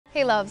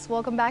Hey loves,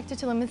 welcome back to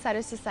Tulum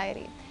Insider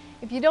Society.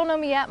 If you don't know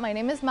me yet, my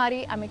name is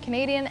Mari, I'm a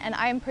Canadian and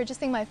I am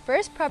purchasing my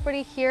first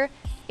property here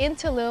in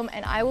Tulum,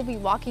 and I will be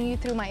walking you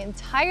through my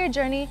entire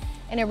journey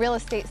in a real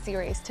estate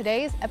series.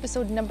 Today is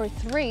episode number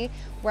 3,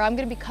 where I'm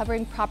going to be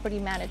covering property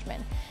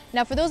management.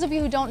 Now for those of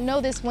you who don't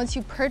know this, once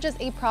you purchase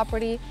a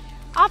property,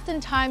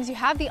 oftentimes you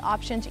have the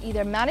option to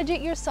either manage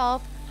it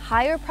yourself,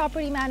 hire a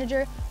property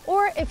manager,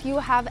 or if you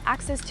have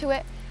access to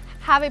it,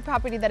 have a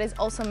property that is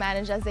also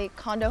managed as a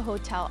condo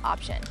hotel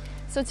option.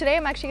 So today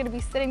I'm actually going to be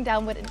sitting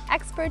down with an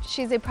expert.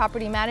 She's a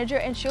property manager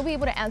and she'll be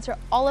able to answer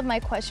all of my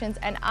questions,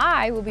 and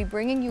I will be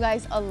bringing you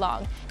guys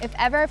along. If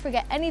ever I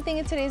forget anything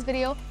in today's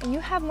video and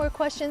you have more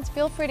questions,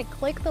 feel free to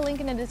click the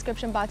link in the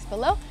description box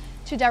below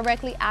to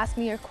directly ask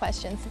me your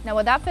questions. Now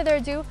without further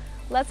ado,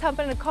 let's hop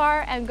in the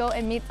car and go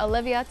and meet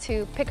Olivia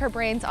to pick her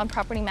brains on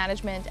property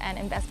management and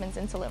investments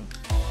in Tulum.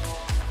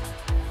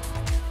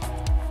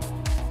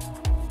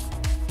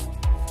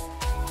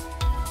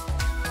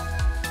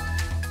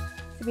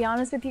 To be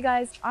honest with you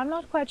guys, I'm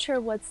not quite sure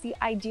what's the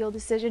ideal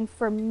decision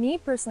for me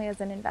personally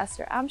as an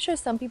investor. I'm sure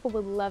some people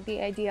would love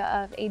the idea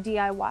of a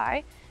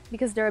DIY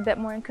because they're a bit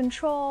more in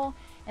control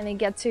and they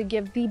get to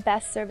give the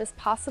best service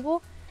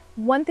possible.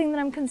 One thing that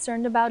I'm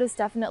concerned about is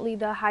definitely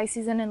the high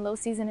season and low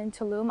season in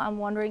Tulum. I'm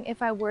wondering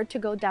if I were to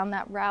go down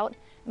that route,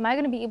 am I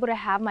going to be able to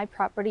have my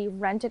property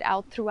rented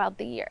out throughout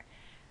the year?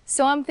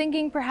 So I'm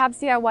thinking perhaps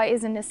DIY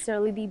isn't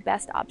necessarily the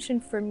best option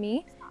for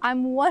me.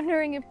 I'm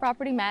wondering if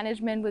property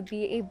management would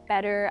be a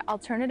better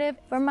alternative.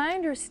 From my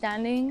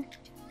understanding,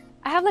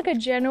 I have like a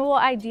general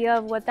idea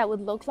of what that would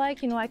look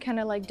like. You know, I kind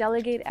of like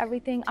delegate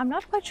everything. I'm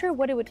not quite sure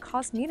what it would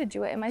cost me to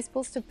do it. Am I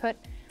supposed to put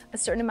a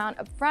certain amount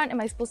up front? Am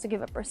I supposed to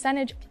give a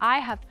percentage? I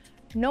have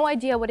no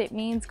idea what it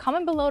means.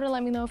 Comment below to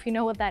let me know if you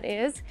know what that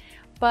is.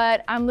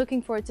 But I'm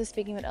looking forward to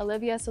speaking with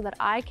Olivia so that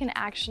I can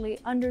actually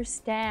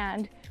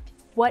understand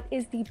what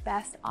is the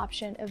best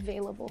option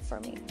available for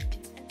me.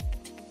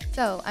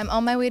 So I'm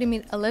on my way to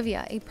meet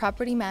Olivia, a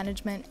property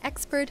management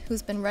expert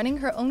who's been running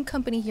her own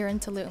company here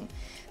in Tulum.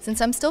 Since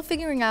I'm still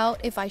figuring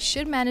out if I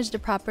should manage the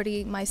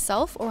property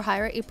myself or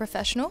hire a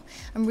professional,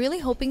 I'm really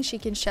hoping she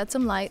can shed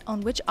some light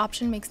on which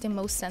option makes the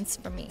most sense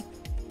for me.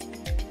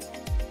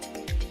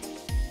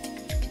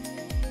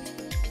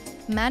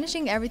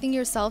 Managing everything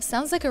yourself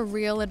sounds like a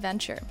real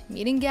adventure.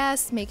 Meeting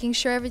guests, making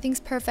sure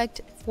everything's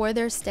perfect for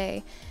their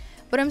stay.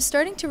 But I'm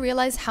starting to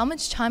realize how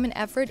much time and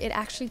effort it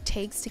actually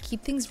takes to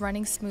keep things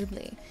running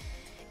smoothly.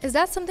 Is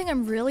that something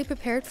I'm really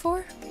prepared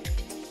for?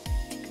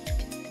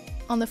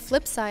 On the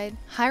flip side,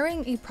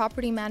 hiring a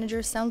property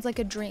manager sounds like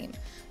a dream.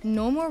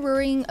 No more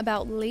worrying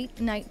about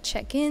late night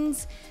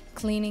check-ins,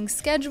 cleaning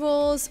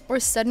schedules, or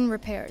sudden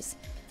repairs.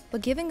 But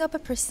giving up a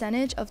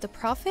percentage of the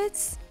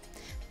profits?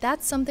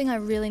 That's something I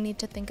really need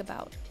to think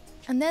about.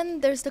 And then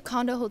there's the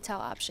condo hotel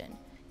option.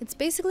 It's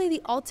basically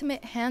the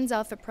ultimate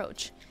hands-off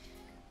approach.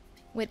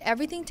 With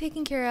everything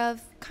taken care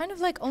of, kind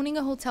of like owning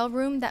a hotel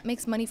room that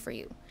makes money for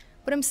you.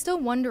 But I'm still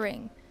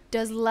wondering,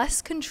 does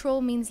less control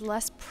means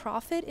less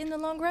profit in the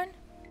long run?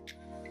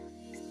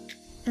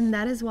 And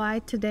that is why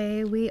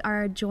today we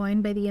are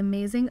joined by the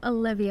amazing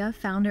Olivia,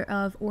 founder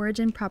of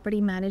Origin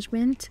Property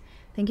Management.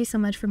 Thank you so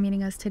much for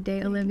meeting us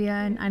today, Olivia.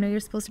 And I know you're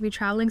supposed to be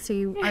traveling, so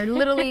you are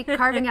literally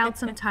carving out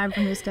some time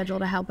from your schedule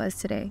to help us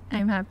today.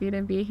 I'm happy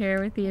to be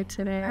here with you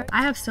today.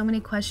 I have so many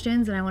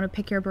questions and I want to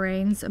pick your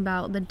brains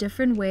about the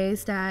different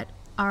ways that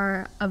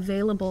are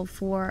available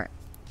for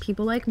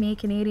people like me,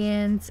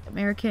 Canadians,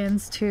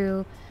 Americans,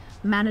 to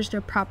manage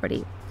their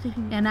property.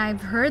 And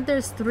I've heard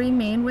there's 3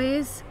 main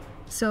ways.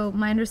 So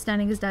my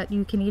understanding is that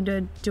you can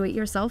either do it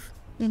yourself,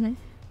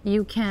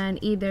 you can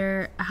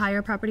either hire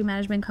a property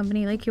management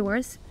company like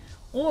yours,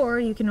 or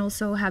you can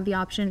also have the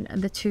option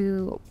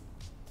to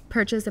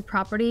purchase a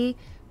property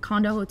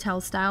condo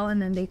hotel style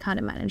and then they kind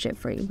of manage it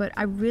for you. But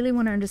I really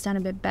want to understand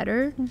a bit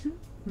better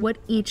what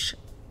each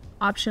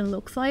option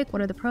looks like. What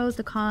are the pros,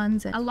 the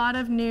cons? A lot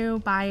of new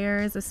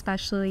buyers,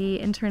 especially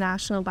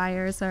international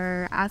buyers,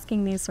 are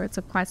asking these sorts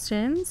of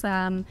questions.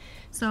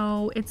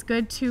 So it's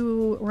good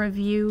to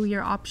review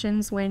your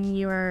options when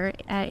you're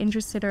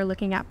interested or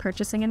looking at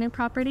purchasing a new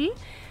property.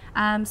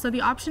 So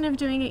the option of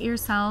doing it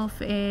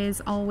yourself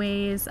is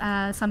always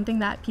something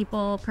that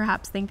people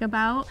perhaps think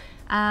about.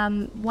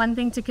 One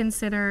thing to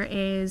consider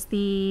is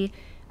the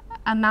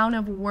amount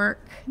of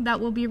work that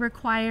will be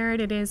required.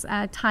 It is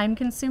a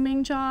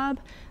time-consuming job.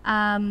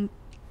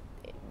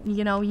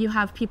 You know, you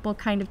have people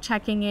kind of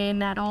checking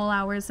in at all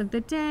hours of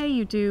the day.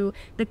 You do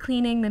the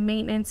cleaning, the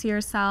maintenance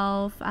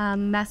yourself,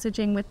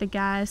 messaging with the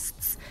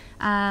guests,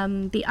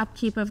 the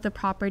upkeep of the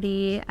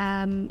property,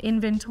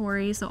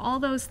 inventory. So all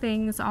those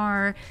things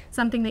are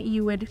something that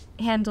you would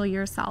handle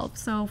yourself.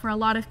 So for a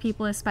lot of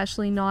people,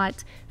 especially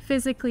not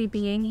physically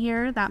being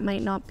here, that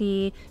might not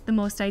be the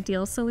most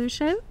ideal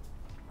solution.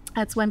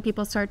 That's when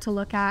people start to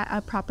look at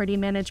a property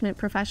management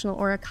professional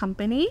or a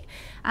company.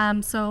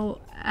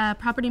 So a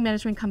property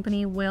management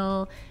company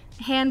will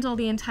handle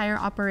the entire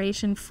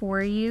operation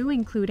for you,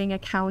 including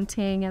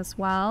accounting as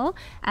well,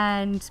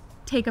 and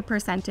take a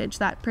percentage.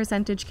 That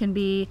percentage can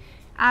be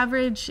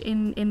average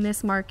in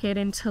this market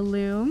in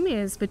Tulum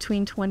is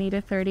between 20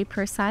 to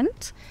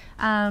 30%.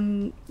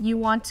 You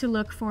want to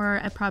look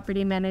for a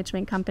property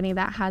management company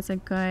that has a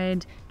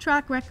good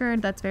track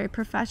record, that's very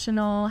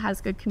professional,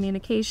 has good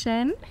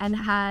communication, and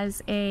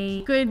has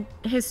a good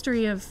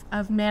history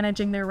of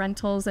managing their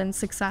rentals and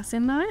success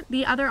in that.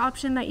 The other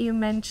option that you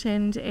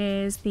mentioned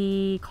is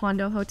the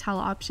condo hotel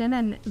option,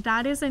 and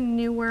that is a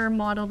newer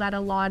model that a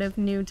lot of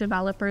new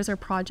developers or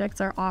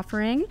projects are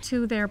offering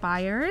to their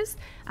buyers.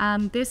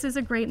 This is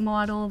a great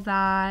model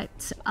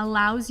that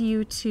allows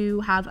you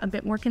to have a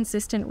bit more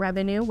consistent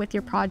revenue with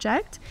your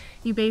project.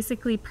 You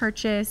basically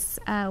purchase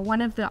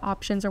one of the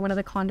options or one of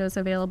the condos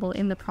available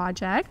in the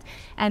project,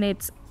 and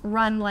it's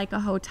run like a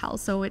hotel.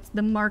 So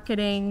the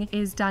marketing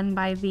is done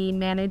by the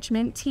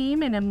management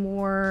team in a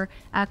more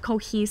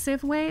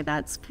cohesive way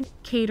that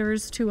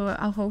caters to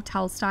a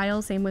hotel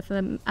style, same with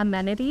the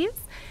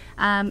amenities.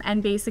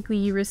 And basically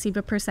you receive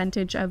a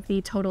percentage of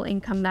the total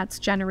income that's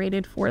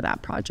generated for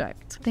that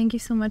project. Thank you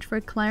so much for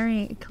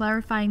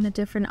clarifying the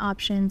different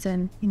options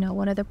and,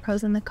 what are the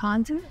pros and the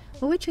cons.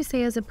 What would you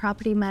say as a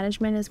property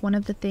management is one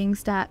of the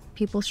things that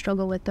people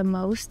struggle with the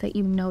most that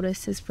you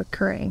notice is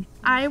recurring?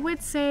 I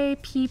would say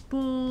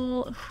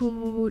people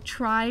who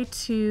try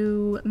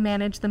to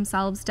manage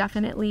themselves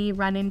definitely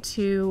run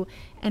into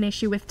an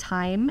issue with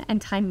time and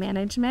time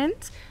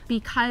management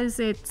because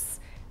it's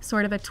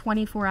sort of a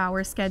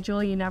 24-hour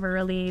schedule.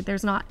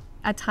 There's not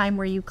a time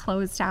where you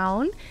close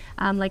down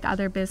like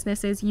other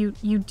businesses. You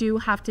do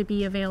have to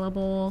be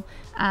available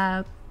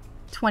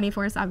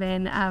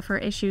 24/7 for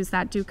issues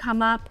that do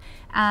come up,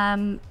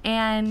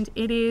 and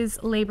it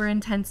is labor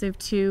intensive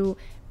to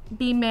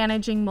be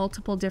managing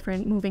multiple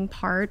different moving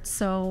parts.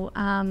 So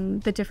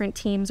the different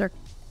teams or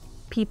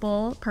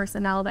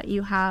personnel that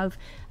you have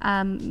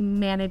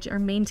manage or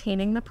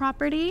maintaining the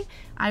property,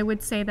 I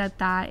would say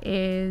that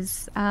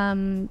is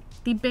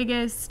the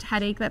biggest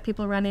headache that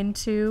people run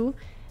into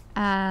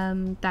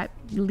that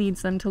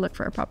leads them to look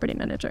for a property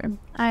manager.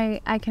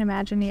 I can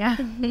imagine, yeah,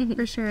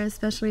 for sure,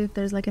 especially if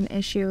there's like an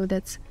issue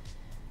that's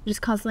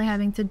just constantly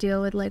having to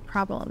deal with like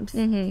problems,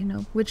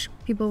 which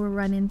people will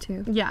run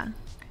into. Yeah.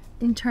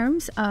 In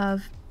terms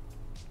of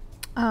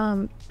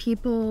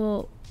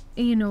people,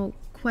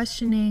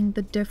 questioning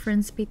the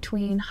difference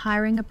between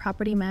hiring a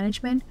property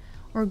management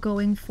or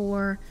going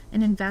for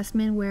an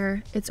investment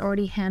where it's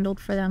already handled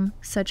for them,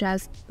 such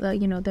as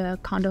the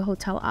condo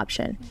hotel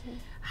option.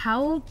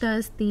 How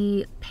does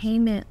the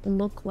payment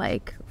look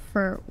like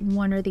for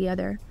one or the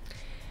other?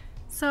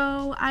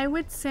 So I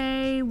would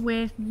say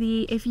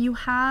if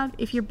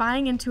you're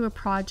buying into a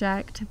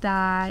project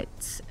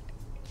that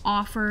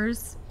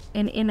offers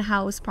an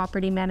in-house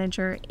property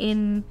manager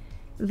in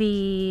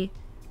the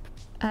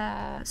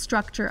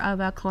structure of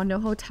a condo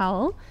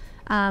hotel,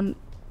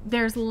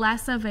 there's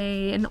less of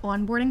an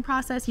onboarding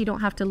process. You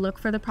don't have to look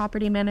for the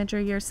property manager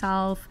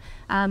yourself.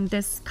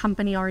 This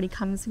company already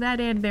comes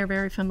vetted. They're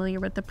very familiar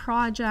with the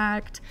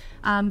project.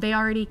 They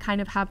already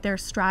kind of have their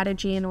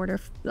strategy in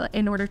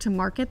order to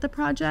market the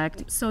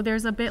project. So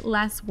there's a bit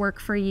less work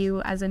for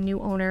you as a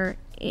new owner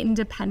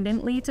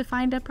independently to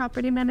find a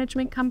property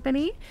management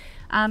company.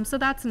 So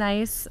that's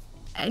nice.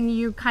 And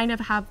you kind of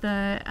have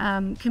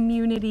the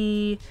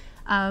community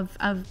of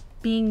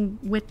being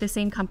with the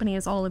same company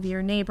as all of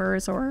your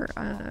neighbors or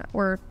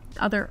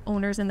other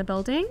owners in the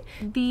building.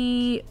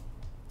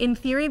 In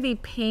theory, the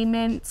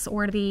payments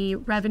or the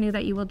revenue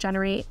that you will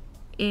generate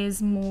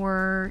is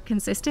more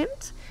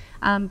consistent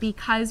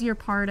because you're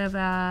part of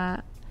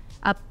a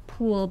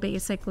pool,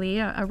 basically,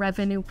 a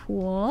revenue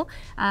pool.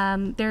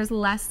 There's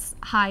less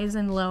highs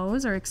and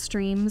lows or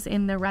extremes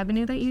in the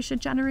revenue that you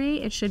should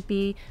generate. It should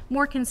be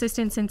more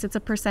consistent since it's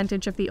a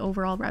percentage of the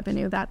overall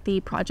revenue that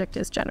the project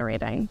is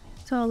generating.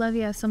 So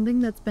Olivia, something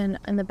that's been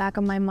in the back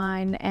of my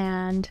mind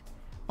and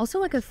also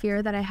like a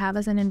fear that I have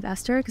as an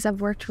investor, because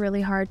I've worked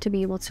really hard to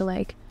be able to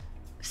like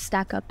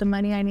stack up the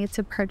money I need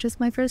to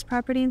purchase my first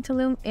property in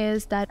Tulum,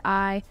 is that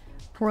I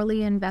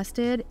poorly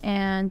invested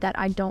and that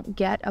I don't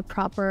get a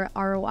proper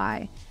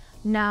ROI.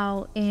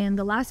 Now, in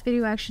the last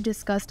video, I actually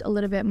discussed a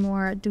little bit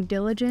more due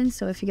diligence.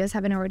 So if you guys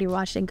haven't already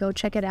watched it, go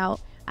check it out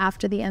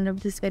after the end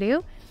of this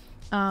video.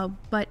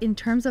 But in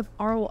terms of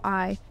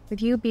ROI,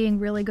 with you being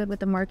really good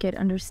with the market,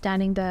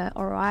 understanding the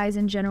ROIs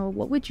in general,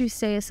 what would you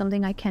say is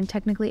something I can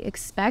technically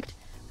expect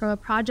from a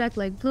project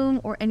like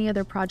Bloom or any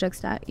other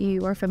projects that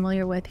you are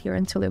familiar with here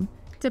in Tulum?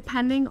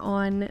 Depending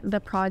on the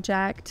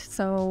project,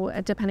 so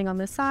depending on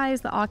the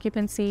size, the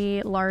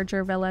occupancy,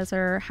 larger villas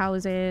or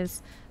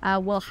houses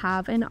will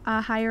have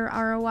a higher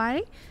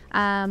ROI.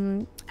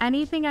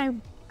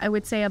 Anything I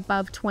would say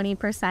above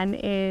 20%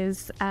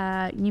 is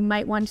you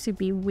might want to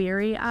be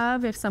wary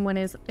of if someone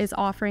is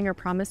offering or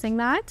promising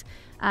that.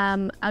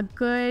 A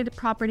good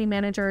property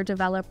manager or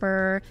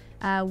developer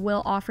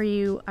will offer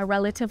you a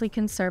relatively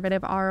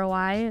conservative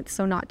ROI,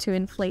 so not to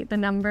inflate the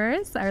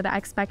numbers or the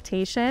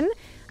expectation.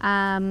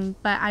 But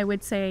I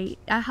would say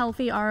a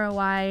healthy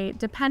ROI,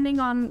 depending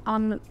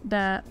on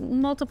the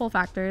multiple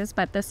factors,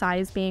 but the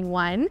size being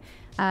one,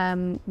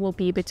 will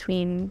be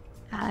between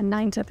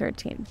 9 to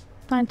 13.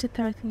 9 to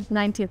 13.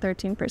 9 to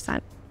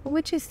 13%. What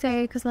would you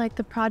say, because like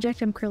the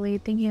project I'm currently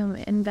thinking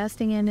of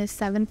investing in is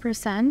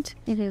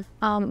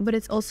 7%, but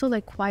it's also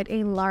like quite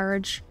a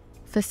large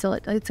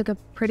facility. It's like a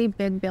pretty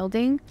big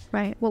building.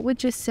 Right. What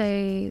would you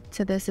say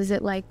to this? Is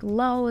it like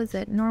low? Is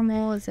it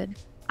normal? Is it?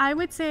 I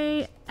would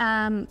say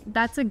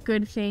that's a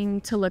good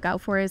thing to look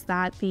out for, is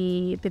that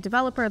the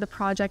developer, the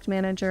project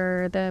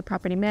manager, the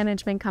property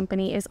management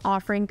company is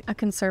offering a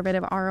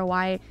conservative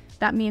ROI.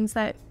 That means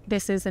that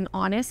this is an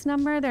honest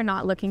number. They're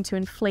not looking to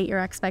inflate your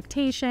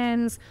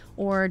expectations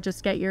or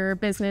just get your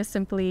business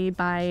simply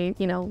by,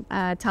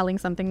 telling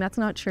something that's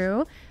not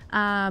true.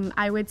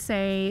 I would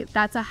say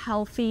that's a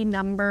healthy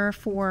number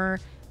for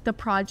the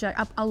project,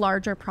 a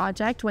larger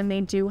project, when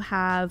they do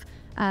have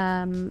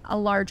a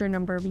larger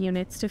number of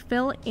units to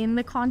fill in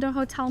the condo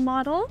hotel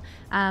model.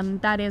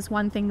 That is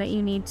one thing that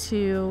you need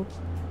to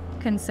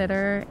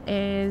consider,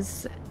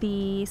 is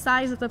the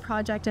size of the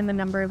project and the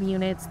number of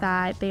units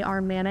that they are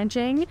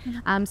managing,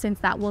 since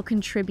that will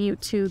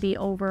contribute to the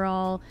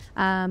overall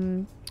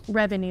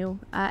revenue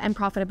and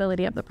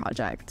profitability of the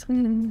project.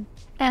 And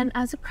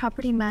as a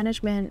property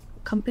management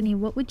company,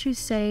 what would you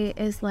say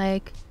is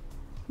like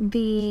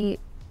the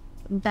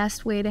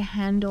best way to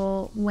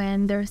handle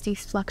when there's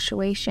these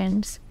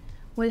fluctuations?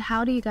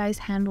 How do you guys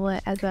handle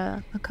it as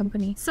a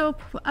company? So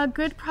a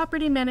good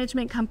property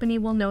management company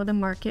will know the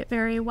market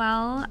very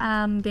well.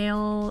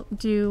 They'll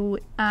do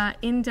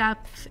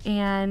in-depth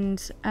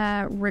and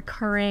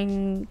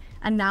recurring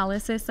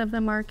analysis of the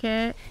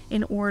market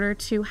in order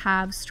to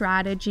have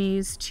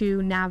strategies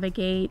to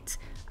navigate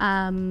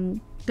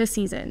the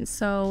seasons.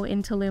 So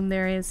in Tulum,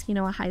 there is,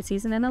 a high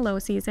season and a low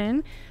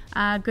season.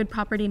 A good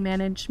property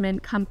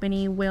management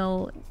company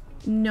will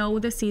know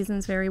the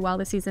seasons very well,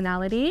 the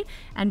seasonality,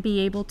 and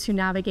be able to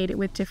navigate it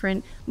with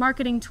different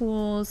marketing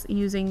tools,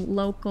 using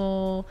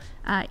local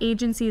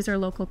agencies or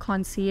local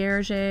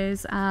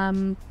concierges,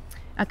 a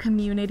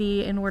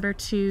community, in order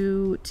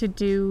to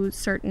do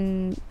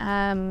certain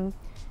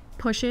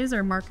pushes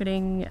or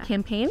marketing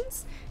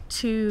campaigns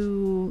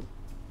to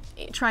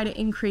try to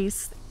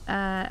increase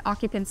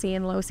occupancy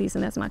in low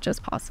season as much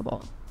as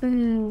possible.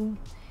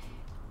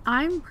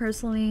 I'm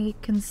personally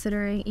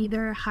considering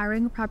either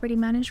hiring a property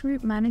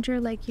management manager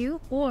like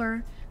you,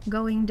 or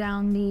going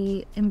down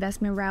the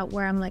investment route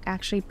where I'm like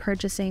actually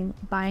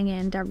buying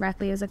in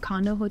directly as a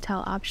condo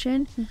hotel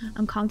option.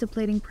 I'm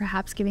contemplating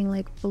perhaps giving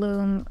like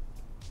Bloom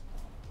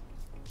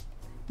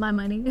my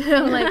money.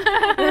 Like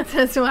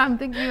that's what I'm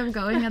thinking of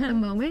going at the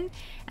moment.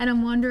 And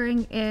I'm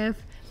wondering if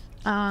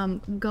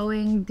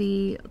going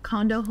the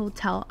condo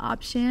hotel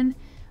option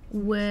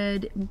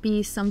would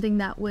be something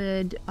that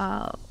would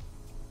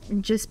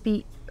just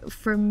be,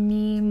 for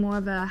me, more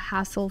of a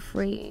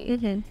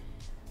hassle-free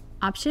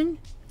option.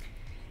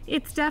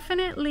 It's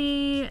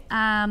definitely,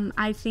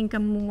 I think,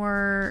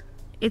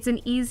 it's an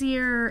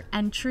easier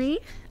entry.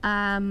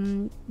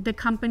 The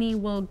company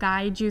will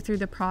guide you through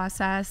the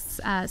process,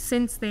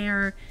 since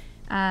they're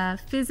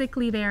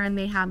physically there and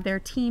they have their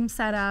team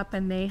set up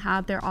and they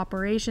have their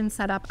operations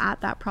set up at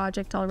that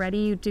project already.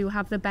 You do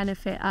have the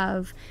benefit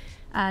of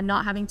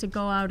not having to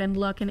go out and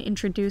look and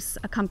introduce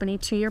a company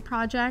to your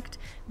project.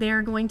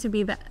 They're going to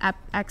be the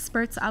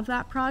experts of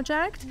that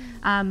project,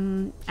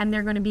 and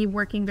they're going to be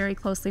working very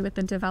closely with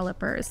the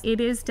developers. It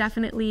is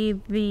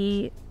definitely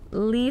the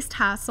least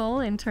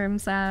hassle in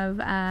terms of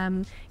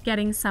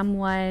getting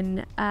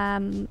someone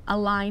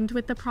aligned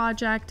with the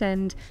project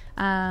and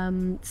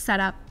set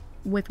up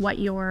with what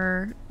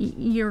your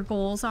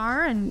goals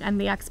are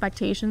and the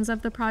expectations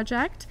of the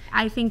project.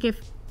 I think if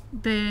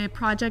the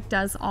project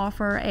does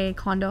offer a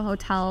condo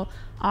hotel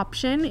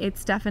option,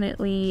 it's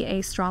definitely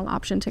a strong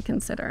option to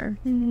consider.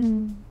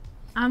 I'm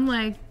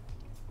like,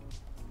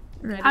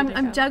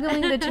 I'm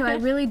juggling the two. I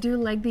really do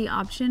like the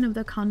option of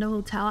the condo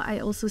hotel. I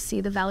also see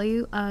the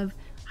value of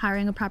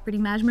hiring a property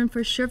management.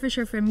 For sure.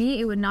 For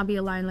me, it would not be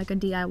aligned like a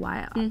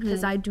DIY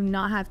because I do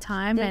not have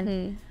time,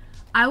 and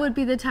I would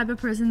be the type of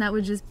person that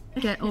would just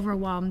get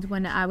overwhelmed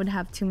when I would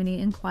have too many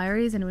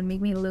inquiries, and it would make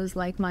me lose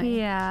like my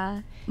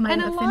my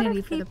and affinity a lot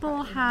of for the people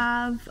property.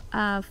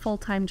 have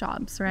full-time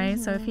jobs, right?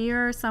 So if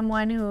you're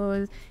someone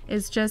who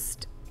is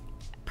just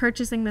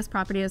purchasing this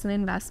property as an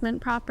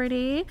investment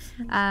property,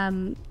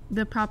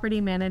 the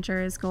property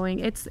manager is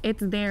it's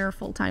their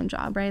full-time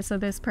job, right? So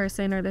this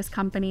person or this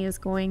company is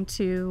going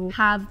to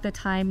have the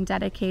time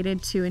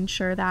dedicated to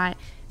ensure that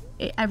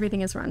everything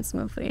is run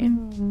smoothly.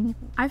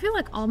 I feel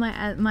like all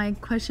my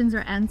questions are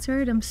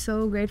answered. I'm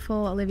so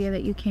grateful, Olivia,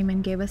 that you came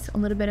and gave us a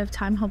little bit of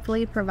time.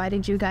 Hopefully it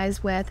provided you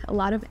guys with a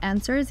lot of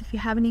answers. If you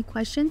have any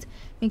questions,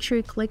 make sure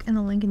you click in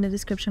the link in the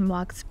description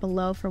box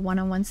below for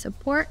one-on-one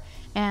support,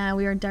 and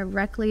we are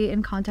directly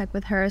in contact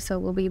with her, so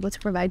we'll be able to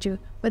provide you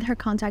with her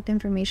contact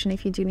information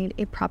if you do need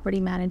a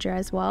property manager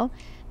as well.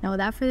 Now,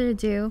 without further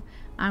ado,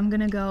 I'm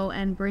gonna go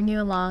and bring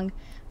you along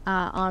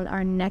on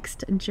our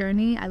next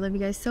journey. I love you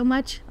guys so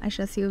much. I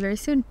shall see you very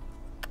soon.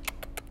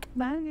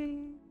 Bye.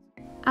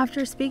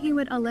 After speaking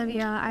with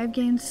Olivia, I've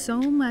gained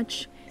so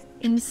much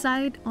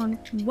insight on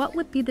what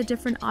would be the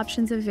different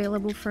options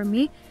available for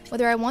me.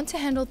 Whether I want to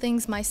handle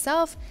things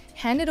myself,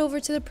 hand it over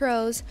to the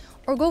pros,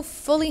 or go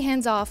fully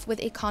hands-off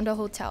with a condo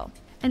hotel.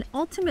 And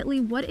ultimately,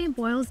 what it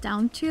boils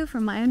down to,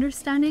 from my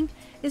understanding,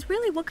 is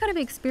really what kind of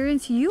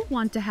experience you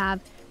want to have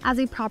as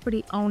a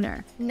property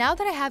owner. Now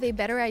that I have a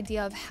better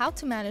idea of how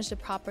to manage the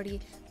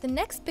property, the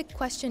next big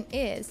question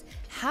is,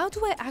 how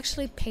do I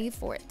actually pay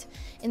for it?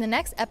 In the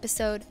next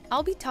episode,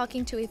 I'll be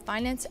talking to a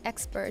finance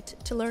expert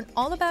to learn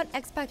all about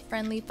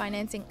expat-friendly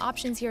financing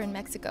options here in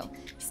Mexico.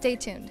 Stay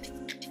tuned.